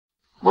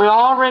We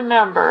all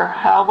remember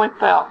how we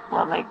felt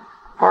when we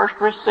first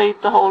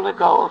received the Holy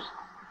Ghost.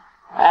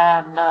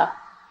 And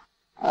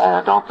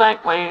I don't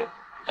think we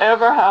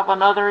ever have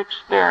another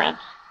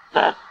experience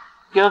that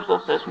gives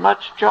us as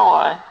much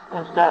joy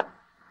as that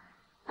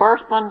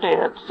first one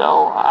did.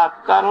 So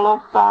I've got a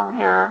little song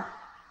here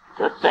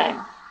to sing.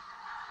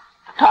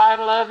 The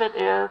title of it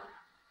is,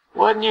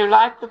 Wouldn't You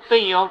Like to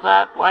Feel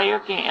That Way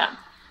Again?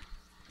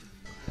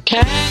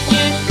 Can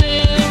you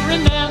still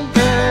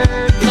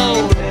remember,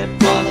 though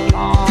it was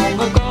long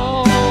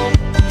ago,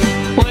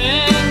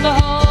 when the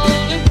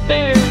Holy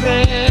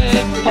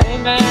Spirit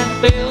came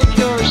and filled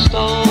your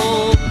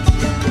soul,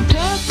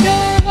 took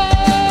your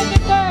heavy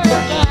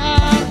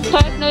burden,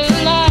 put new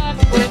life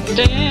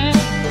within?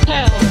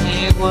 Tell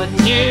me,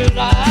 wouldn't you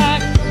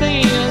like to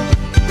feel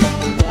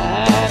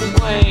that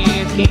way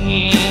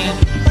again?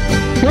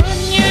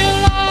 Wouldn't you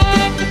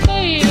like to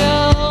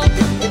feel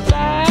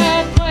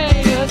that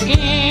way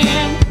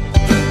again?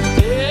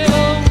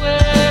 Filled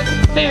with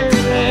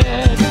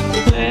Spirit,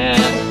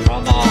 cleansed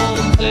from all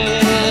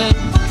sin,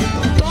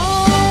 so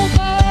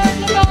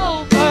burning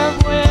over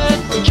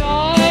with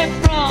joy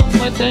from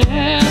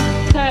within.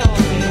 Tell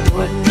me,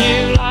 wouldn't you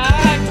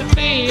like to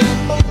feel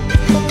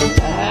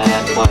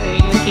that way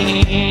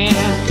again?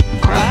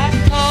 Christ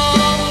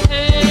told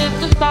his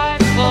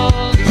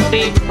disciples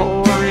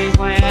before he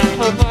went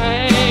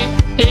away,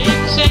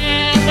 he'd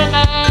send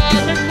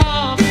another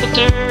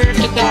comforter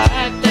to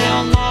guide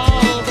them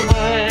all the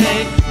way.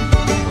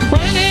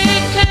 When he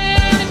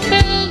came and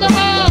filled the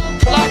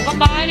house like a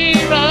mighty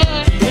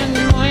rushing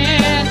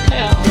wind,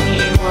 tell me,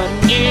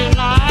 wouldn't you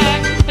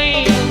like to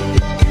feel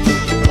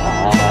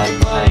that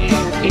way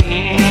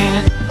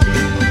again?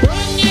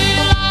 Wouldn't you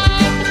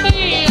like to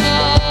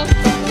feel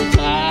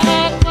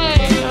that way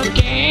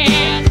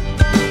again?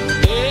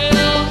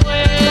 Filled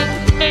with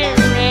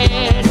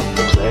Spirit,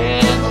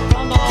 cleansed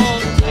from all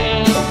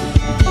sin,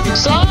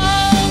 so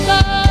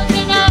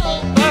bubbling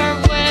over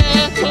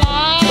with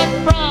life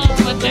from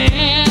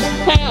within.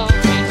 Tell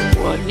me,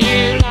 wouldn't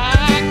you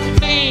like to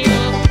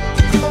feel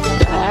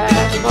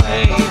that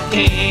way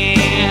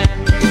again?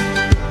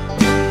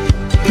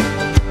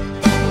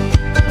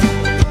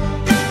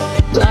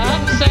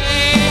 Some say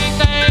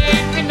they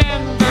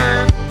remember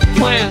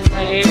when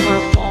they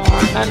were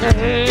born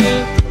anew.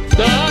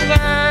 The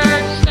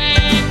birds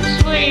sang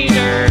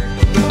sweeter,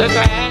 the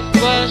grass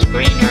was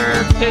greener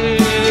too.